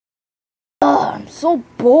so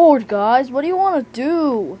bored, guys. What do you want to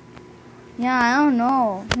do? Yeah, I don't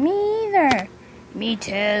know. Me either. Me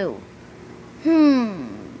too.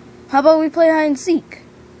 How about we play hide and seek?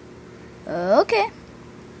 Okay.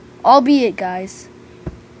 I'll be it, guys.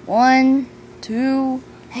 1, 2.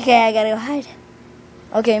 Okay, I gotta go hide.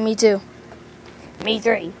 Okay, me too. Me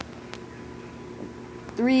 3.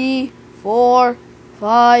 3, 4,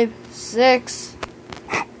 5, 6.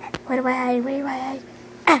 Where do I hide? Where do I hide?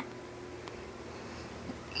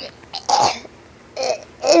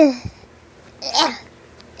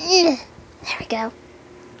 There we go.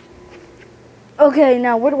 Okay,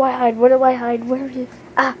 now where do I hide? Where do I hide? Where are you?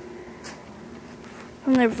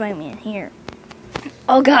 You'll never find me in here.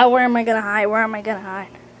 Oh God, where am I gonna hide? Where am I gonna hide?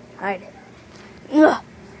 Hide. Ugh.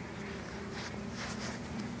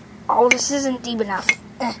 Oh, this isn't deep enough.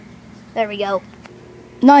 There we go.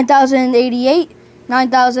 9,088,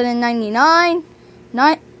 9,099,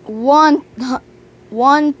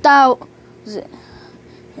 1,000.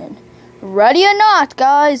 Ready or not,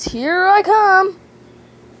 guys, here I come.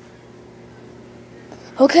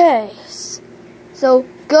 Okay, so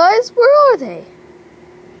guys, where are they?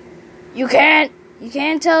 You can't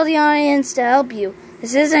tell the audience to help you.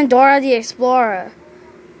 This isn't Dora the Explorer.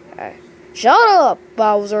 Shut up,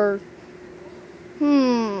 Bowser.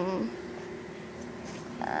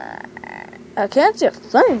 I can't see a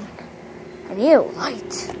thing. I need a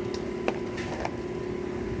light.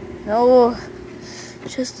 No,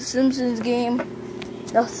 just the Simpsons game.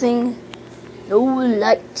 Nothing. No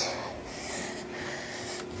light.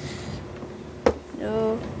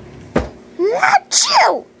 No. Not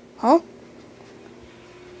you! Huh?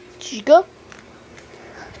 Chica?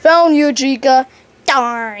 Found you, Chica.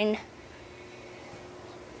 Darn.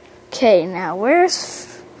 Okay, now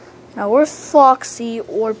where's Foxy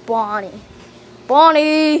or Bonnie?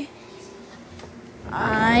 Bonnie!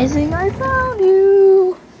 I think I found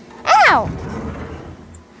you. Ow!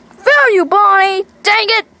 Found you, Bonnie! Dang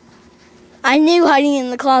it! I knew hiding in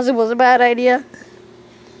the closet was a bad idea.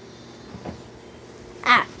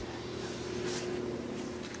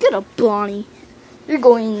 Get up, Bonnie. You're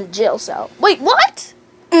going in the jail cell. Wait, what?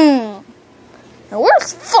 Now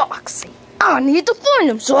where's Foxy? I need to find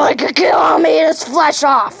him so I can kill him and eat his flesh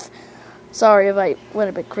off. Sorry if I went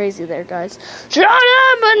a bit crazy there, guys. Shut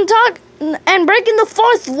up and breaking the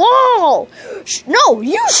fourth wall. No,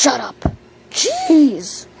 you shut up.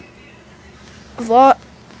 Jeez.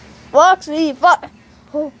 Foxy.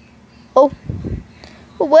 Oh.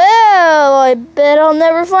 Well, I bet I'll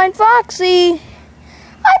never find Foxy.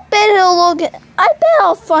 I bet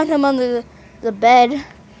I'll find him under the bed.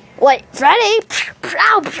 Wait, Freddy?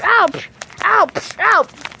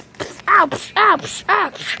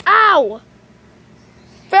 Ow!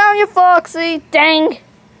 Found you, Foxy. Dang.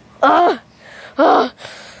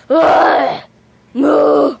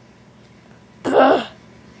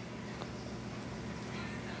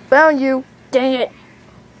 Found you. Dang it.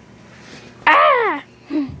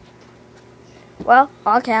 Well,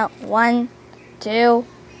 I'll count. 1, 2,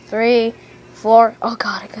 3, 4. Oh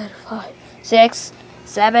God, I got 5, 6,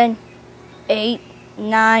 7, 8,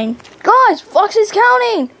 9. Guys, Foxy's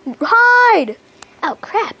counting. Hide. Oh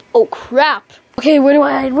crap. Okay, where do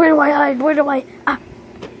I hide?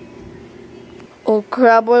 Oh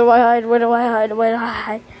crap, where do I hide?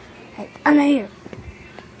 Under here.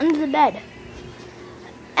 Under the bed.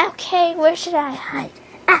 Okay, where should I hide?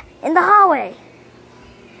 In the hallway.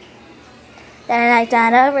 The night's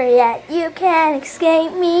not over yet. You can't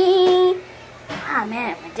escape me. Oh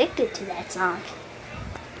man, I'm addicted to that song.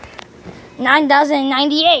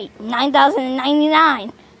 9,098,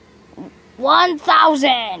 9,099,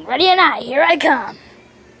 1,000. Ready or not, here I come.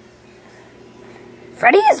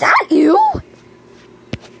 Freddy, is that you?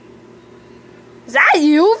 Is that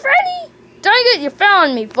you, Freddy? Dang it, you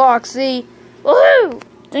found me, Foxy. Woohoo!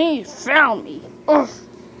 Dang, you found me. Ugh.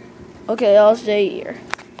 Okay, I'll stay here.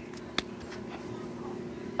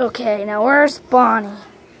 Okay, now where's Bonnie?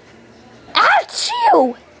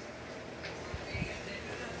 Achoo!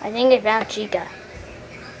 I think I found Chica.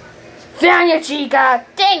 Found you, Chica!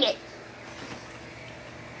 Dang it!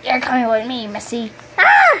 You're coming with me, Missy.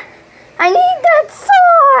 I need that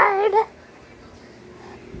sword!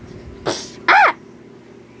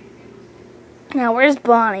 Now where's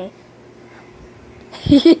Bonnie?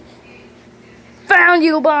 Found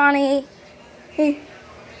you, Bonnie!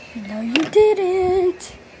 No, you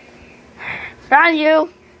didn't. Found you!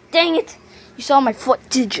 Dang it! You saw my foot,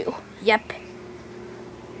 did you? Yep.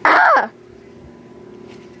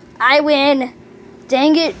 I win.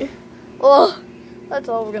 Dang it. Oh, that's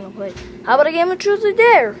all we're gonna play. How about a game of Truth or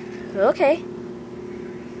Dare? Okay.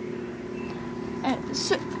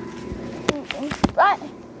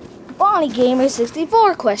 Bonnie Gamer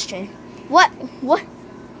 64 question. Where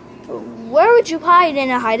would you hide in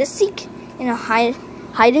a hide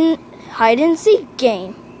and seek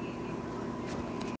game?